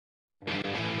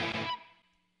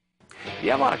You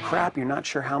have a lot of crap, you're not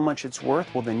sure how much it's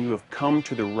worth, well then you have come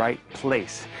to the right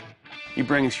place. You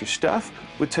bring us your stuff,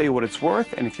 we'll tell you what it's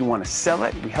worth, and if you want to sell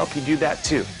it, we help you do that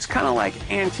too. It's kind of like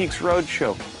Antiques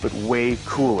Roadshow, but way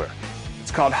cooler.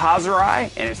 It's called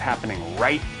HAZARAI, and it's happening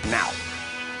right now.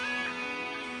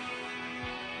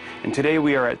 And today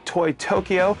we are at Toy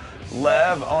Tokyo.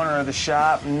 Lev, owner of the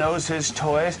shop, knows his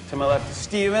toys. To my left is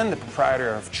Steven, the proprietor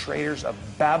of Traders of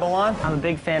Babylon. I'm a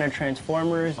big fan of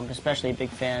Transformers. I'm especially a big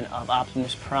fan of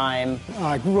Optimus Prime.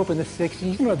 I grew up in the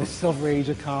 60s, you know, the Silver Age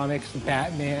of comics,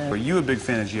 Batman. Are you a big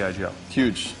fan of G.I. Joe?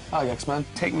 Huge. I like X-Men.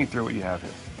 Take me through what you have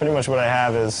here. Pretty much what I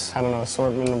have is, I don't know,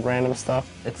 assortment of random stuff.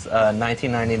 It's a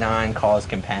 1999 Cause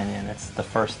Companion. It's the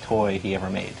first toy he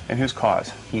ever made. And who's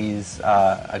Cause? He's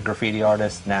a graffiti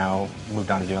artist, now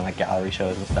moved on to doing like gallery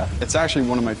shows and stuff. It's actually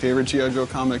one of my favorite G.I. Joe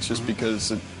comics just because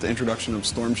the introduction of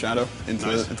Storm Shadow into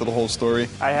the whole story.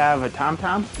 I have a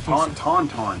Tom-Tom.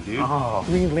 Tauntaun, dude. Oh.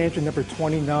 Green Lantern number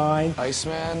 29.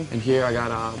 Iceman. And here I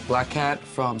got Black Cat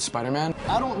from Spider-Man.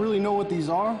 I don't really know what these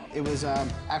are. It was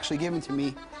actually given to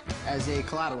me as a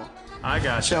collateral. I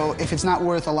got you. So if it's not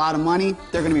worth a lot of money,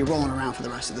 they're going to be rolling around for the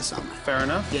rest of the summer. Fair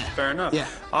enough. Yeah. Fair enough. Yeah.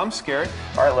 I'm scared.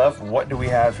 All right, Lev, what do we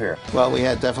have here? Well, we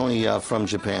had definitely from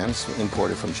Japan,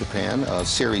 imported from Japan,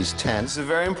 Series 10. This is a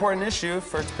very important issue.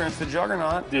 First appearance of the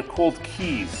Juggernaut. They're called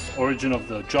keys, origin of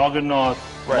the Juggernaut.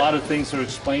 Right. A lot of things are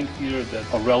explained here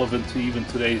that are relevant to even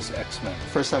today's X-Men.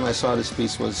 First time I saw this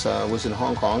piece was in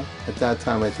Hong Kong. At that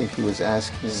time, I think he was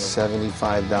asking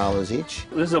 $75 each.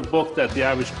 This is a book that the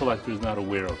average collector is not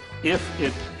aware of. If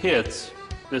it hits,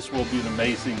 this will be an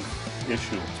amazing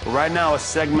issue. Right now, a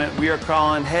segment we are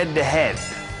calling Head to Head.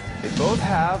 They both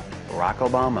have Barack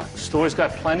Obama. Stores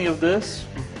got plenty of this.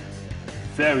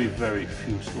 Very, very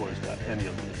few stores got any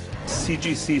of this.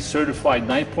 CGC certified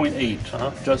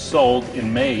 9.8 just sold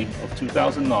in May of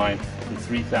 2009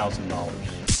 for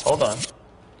 $3,000. Hold on.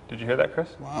 Did you hear that, Chris?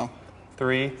 Wow.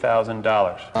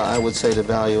 $3,000. I would say the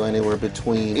value anywhere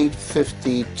between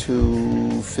 $850 to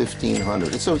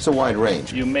 $1,500. It's a wide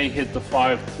range. You may hit the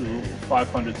 $500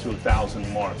 to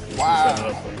 $1,000 mark.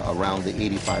 Wow. Around the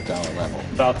 $85 level.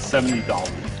 About $70.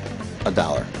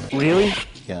 $1. Really?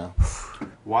 Yeah.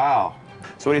 Wow.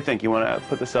 So what do you think? You want to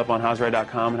put this up on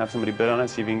HAZARAI.com and have somebody bid on it,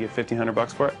 see if you can get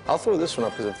 $1,500 for it? I'll throw this one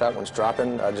up because if that one's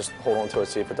dropping, just hold on to it,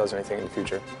 see if it does anything in the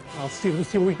future. Let's see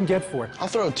what we can get for it. I'll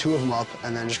throw two of them up,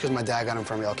 and then just because my dad got them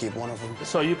for me, I'll keep one of them.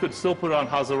 So you could still put it on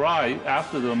HAZARAI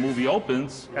after the movie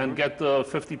opens and get the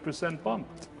 50% bump.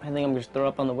 I think I'm just throw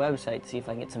up on the website, see if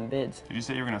I can get some bids. Did you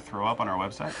say you were going to throw up on our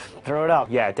website? Throw it up.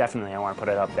 Yeah, definitely. I want to put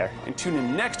it up there. And tune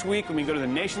in next week when we go to the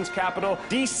nation's capital,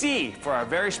 D.C., for our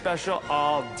very special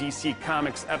All DC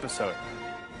Comics episode.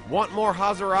 Want more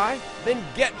HAZARAI? Then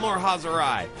get more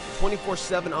HAZARAI.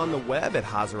 24/7 on the web at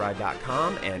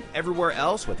HAZARAI.com and everywhere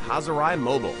else with HAZARAI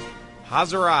Mobile.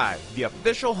 HAZARAI, the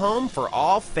official home for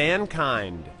all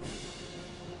fankind.